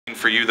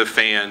for you, the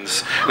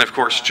fans. And of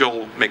course,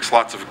 Joel makes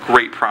lots of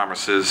great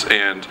promises,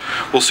 and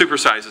we'll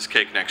supersize this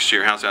cake next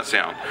year. How's that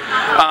sound?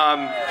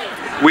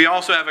 We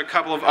also have a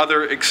couple of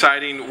other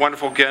exciting,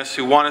 wonderful guests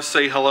who want to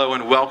say hello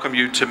and welcome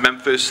you to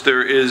Memphis.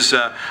 There is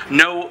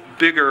no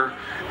bigger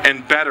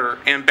and better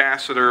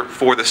ambassador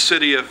for the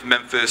city of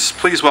Memphis.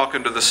 Please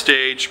welcome to the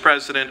stage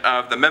President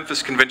of the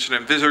Memphis Convention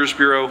and Visitors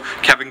Bureau,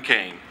 Kevin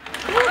Kane.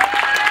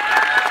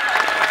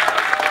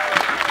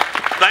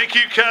 Thank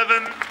you,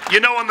 Kevin. You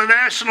know, on the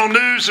national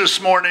news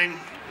this morning,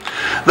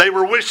 they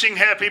were wishing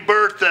happy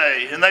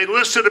birthday, and they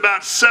listed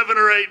about 7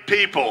 or 8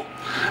 people.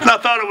 And I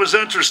thought it was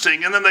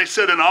interesting. And then they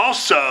said, and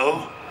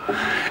also,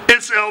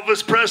 it's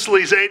Elvis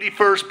Presley's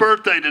 81st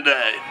birthday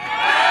today.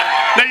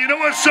 Now, you know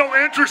what's so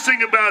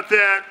interesting about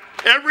that?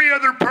 Every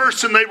other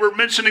person they were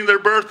mentioning their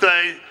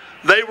birthday,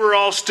 they were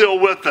all still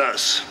with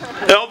us.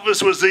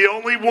 Elvis was the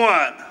only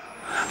one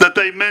that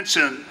they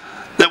mentioned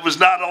that was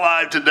not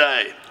alive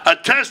today. A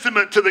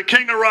testament to the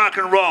king of rock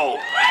and roll.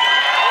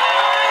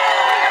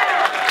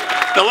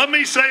 Now let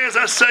me say, as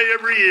I say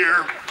every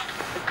year,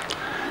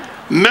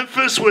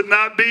 Memphis would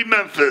not be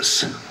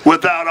Memphis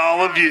without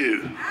all of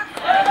you.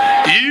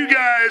 You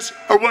guys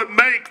are what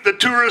make the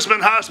tourism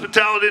and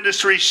hospitality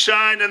industry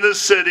shine in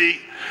this city.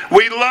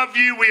 We love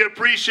you. We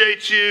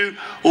appreciate you.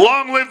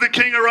 Long live the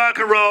king of rock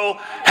and roll.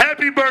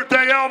 Happy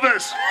birthday,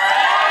 Elvis.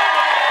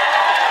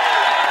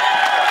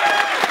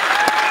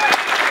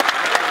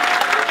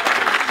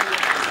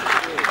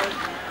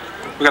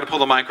 We got to pull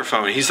the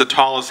microphone. He's the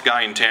tallest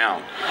guy in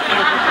town.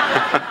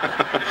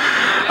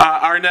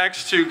 Our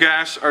next two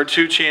guests are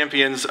two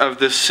champions of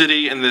this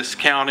city and this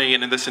county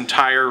and in this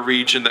entire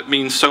region that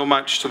means so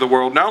much to the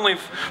world, not only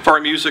for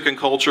our music and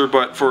culture,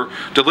 but for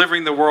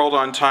delivering the world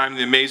on time,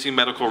 the amazing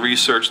medical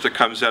research that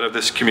comes out of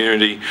this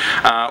community.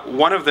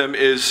 One of them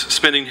is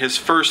spending his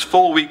first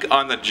full week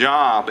on the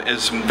job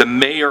as the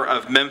mayor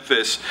of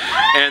Memphis,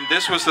 and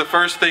this was the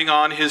first thing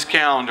on his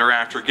calendar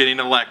after getting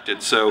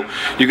elected. So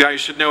you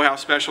guys should know how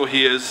special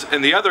he is.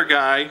 And the other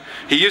guy,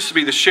 he used to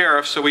be the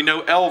sheriff, so we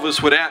know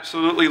Elvis would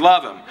absolutely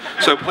love him.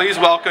 So please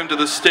welcome to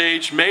the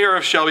stage Mayor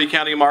of Shelby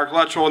County, Mark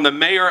Luttrell, and the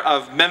Mayor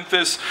of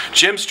Memphis,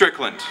 Jim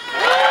Strickland.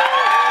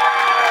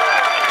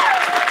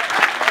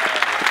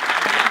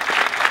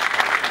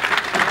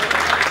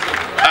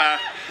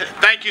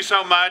 Thank you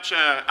so much.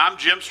 I'm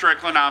Jim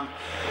Strickland. I'm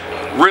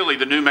really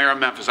the new mayor of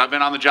Memphis. I've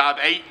been on the job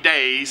 8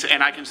 days,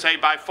 and I can say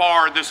by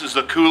far this is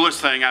the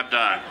coolest thing I've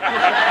done.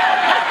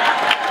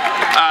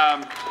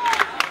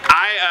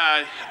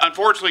 I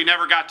unfortunately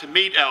never got to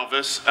meet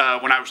Elvis.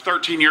 When I was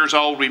 13 years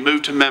old, we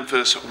moved to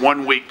Memphis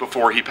 1 week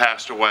before he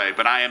passed away.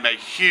 But I am a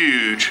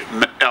huge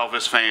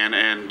Elvis fan,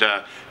 and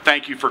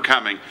thank you for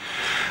coming.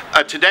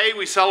 Today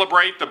we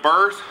celebrate the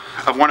birth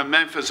of one of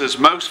Memphis's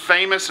most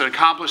famous and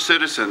accomplished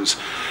citizens,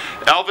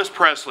 Elvis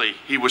Presley.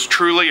 He was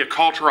truly a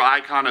cultural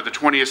icon of the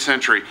 20th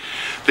century.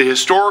 The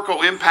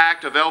historical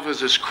impact of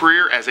Elvis's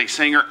career as a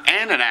singer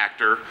and an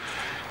actor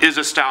is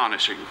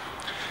astonishing.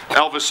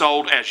 Elvis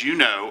sold, as you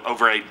know,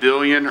 over 1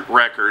 billion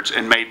records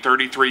and made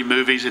 33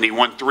 movies, and he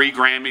won 3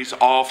 Grammys,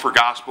 all for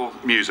gospel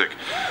music.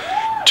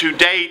 To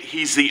date,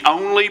 he's the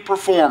only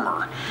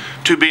performer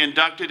to be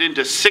inducted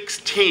into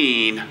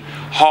 16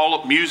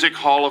 Music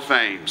Hall of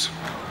Fames.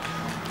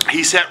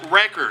 He set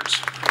records.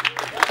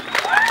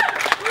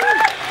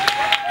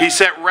 He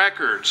set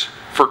records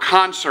for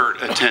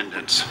concert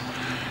attendance,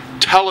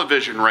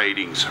 television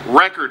ratings,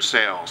 record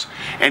sales,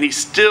 and he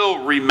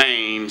still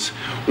remains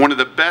one of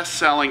the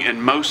best-selling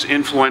and most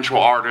influential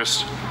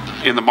artists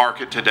in the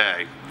market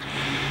today.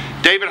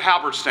 David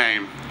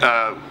Halberstam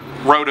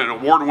wrote an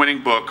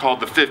award-winning book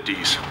called The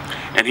 50s,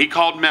 and he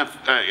called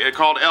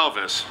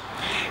Elvis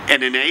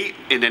an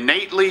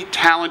innately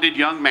talented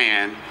young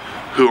man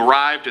who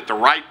arrived at the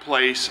right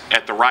place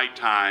at the right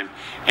time,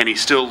 and he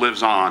still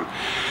lives on.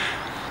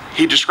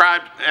 He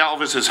described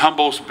Elvis's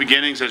humble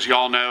beginnings, as you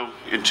all know,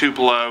 in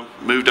Tupelo,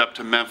 moved up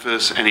to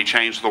Memphis, and he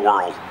changed the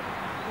world.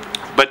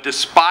 But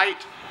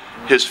despite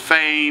his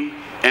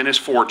fame and his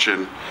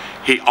fortune,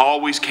 he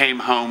always came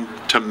home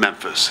to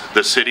Memphis,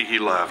 the city he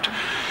loved.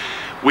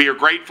 We are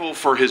grateful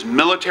for his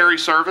military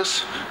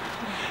service,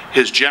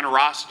 his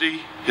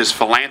generosity, his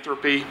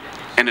philanthropy,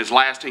 and his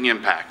lasting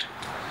impact.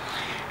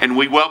 And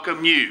we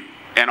welcome you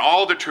and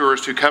all the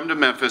tourists who come to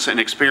Memphis and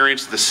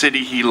experience the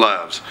city he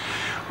loves.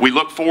 We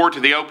look forward to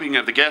the opening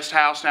of the guest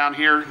house down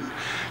here,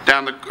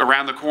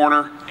 around the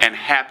corner, and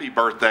happy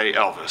birthday,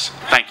 Elvis.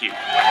 Thank you.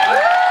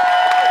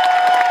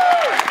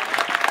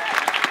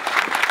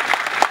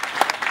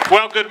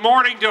 Well, good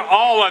morning to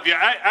all of you.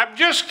 I'm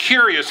just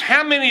curious,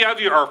 how many of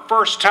you are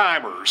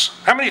first-timers?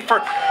 How many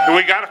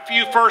we got a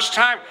few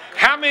first-timers.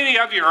 How many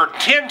of you are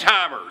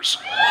 10-timers?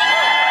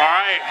 All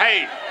right,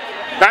 hey,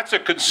 that's a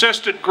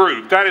consistent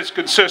group. That is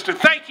consistent.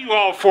 Thank you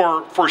all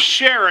for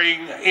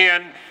sharing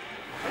in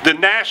the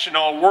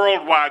national,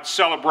 worldwide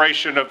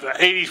celebration of the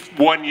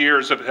 81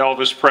 years of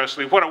Elvis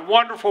Presley. What a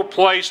wonderful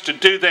place to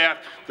do that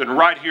than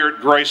right here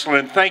at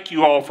Graceland. Thank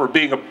you all for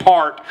being a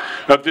part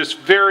of this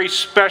very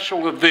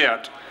special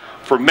event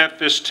for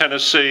Memphis,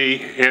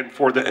 Tennessee, and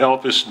for the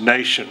Elvis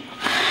Nation.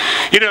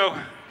 You know,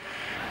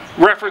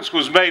 Reference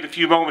was made a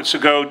few moments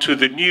ago to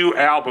the new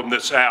album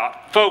that's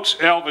out. Folks,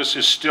 Elvis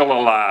is still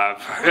alive.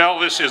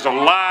 Elvis is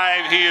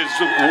alive. He is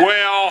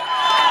well.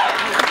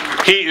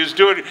 He is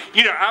doing it.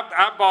 You know,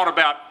 I bought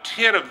about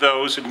 10 of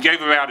those and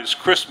gave them out as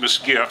Christmas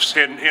gifts.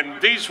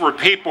 And these were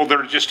people that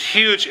are just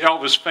huge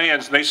Elvis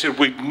fans. And they said,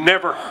 we've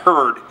never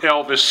heard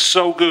Elvis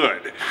so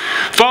good.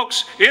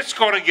 Folks, it's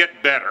going to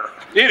get better.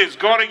 It is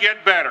going to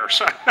get better.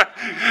 So,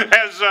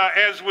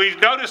 as we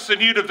notice the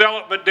new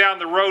development down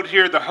the road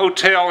here, the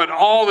hotel and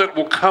all that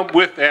will come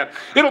with that,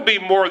 it'll be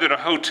more than a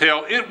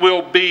hotel. It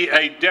will be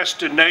a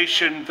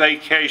destination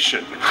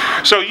vacation.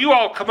 So you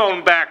all come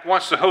on back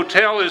once the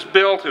hotel is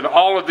built and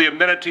all of the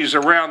amenities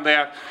around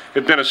that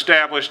have been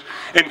established,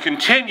 and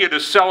continue to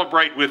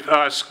celebrate with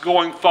us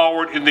going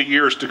forward in the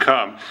years to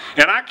come.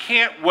 And I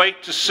can't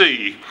wait to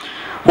see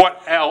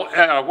what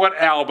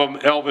album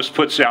Elvis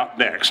puts out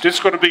next.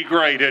 It's going to be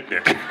great, isn't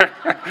it?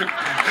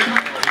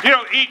 You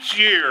know, each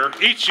year,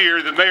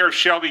 the mayor of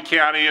Shelby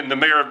County and the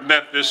mayor of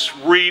Memphis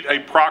read a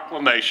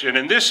proclamation,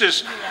 and this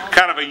is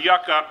kind of a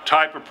yuck-up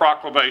type of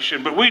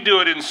proclamation, but we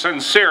do it in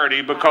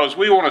sincerity because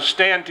we want to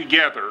stand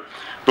together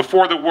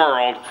before the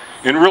world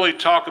and really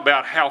talk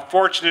about how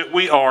fortunate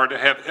we are to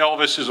have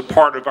Elvis as a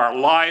part of our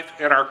life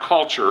and our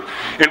culture.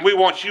 And we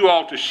want you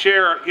all to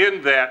share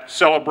in that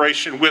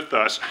celebration with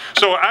us.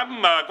 So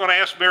I'm going to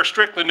ask Mayor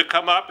Strickland to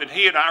come up, and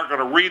he and I are going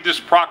to read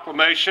this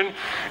proclamation,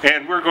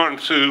 and we're going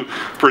to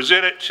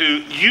present it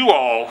to you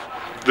all,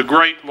 the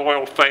great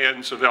loyal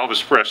fans of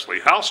Elvis Presley.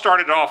 I'll start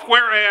it off.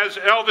 Whereas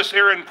Elvis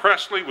Aaron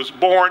Presley was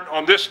born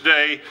on this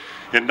day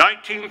in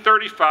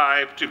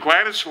 1935 to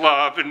Gladys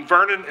Love and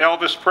Vernon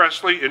Elvis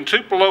Presley in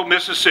Tupelo,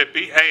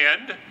 Mississippi,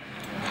 and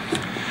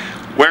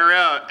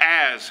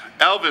whereas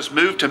Elvis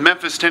moved to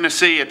Memphis,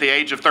 Tennessee at the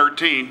age of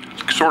 13,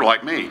 sort of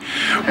like me,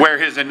 where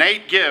his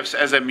innate gifts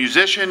as a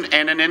musician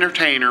and an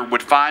entertainer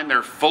would find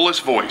their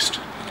fullest voice.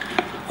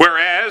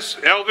 Whereas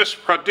Elvis'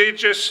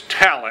 prodigious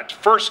talent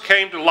first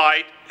came to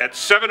light at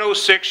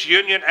 706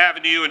 Union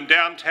Avenue in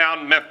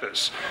downtown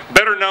Memphis,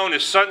 better known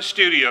as Sun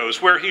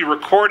Studios, where he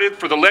recorded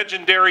for the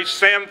legendary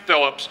Sam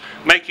Phillips,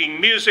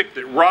 making music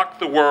that rocked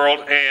the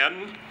world,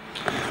 and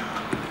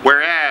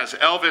whereas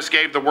Elvis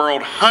gave the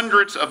world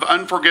hundreds of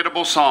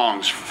unforgettable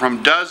songs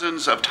from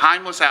dozens of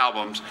timeless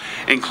albums,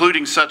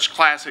 including such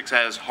classics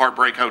as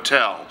Heartbreak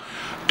Hotel,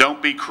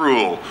 Don't Be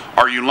Cruel,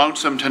 Are You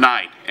Lonesome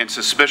Tonight, and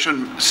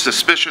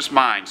Suspicious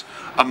Minds,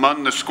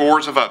 among the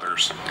scores of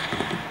others.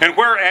 And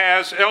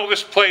whereas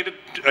Elvis played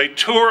a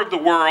tour of the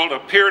world,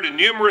 appeared in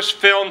numerous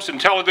films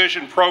and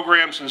television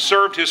programs, and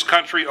served his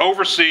country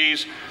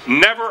overseas,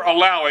 never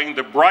allowing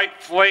the bright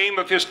flame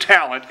of his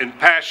talent and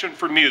passion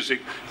for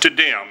music to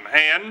dim.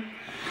 And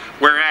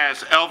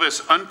whereas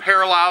Elvis'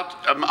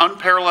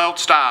 unparalleled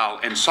style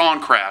and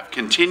songcraft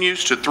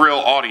continues to thrill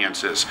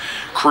audiences,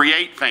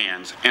 create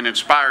fans, and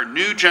inspire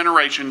new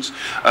generations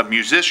of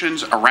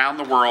musicians around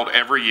the world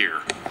every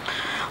year.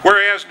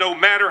 Whereas no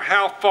matter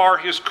how far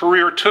his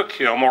career took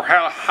him or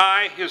how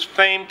high his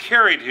fame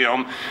carried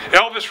him,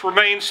 Elvis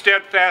remained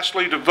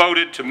steadfastly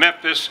devoted to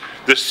Memphis,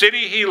 the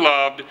city he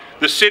loved,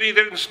 the city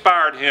that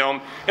inspired him,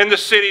 and the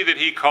city that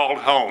he called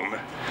home.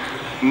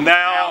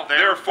 Now,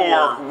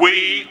 therefore,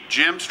 we,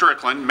 Jim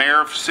Strickland, Mayor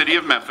of the City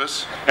of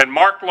Memphis, and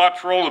Mark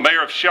Luttrell, the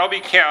Mayor of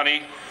Shelby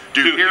County,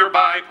 do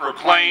hereby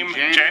proclaim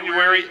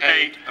January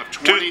 8, of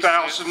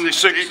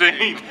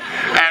 2016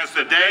 as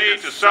the day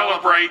to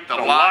celebrate the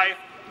life,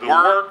 the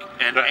work,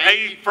 and the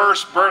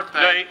 81st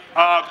birthday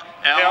of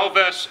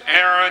Elvis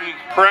Aaron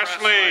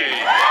Presley.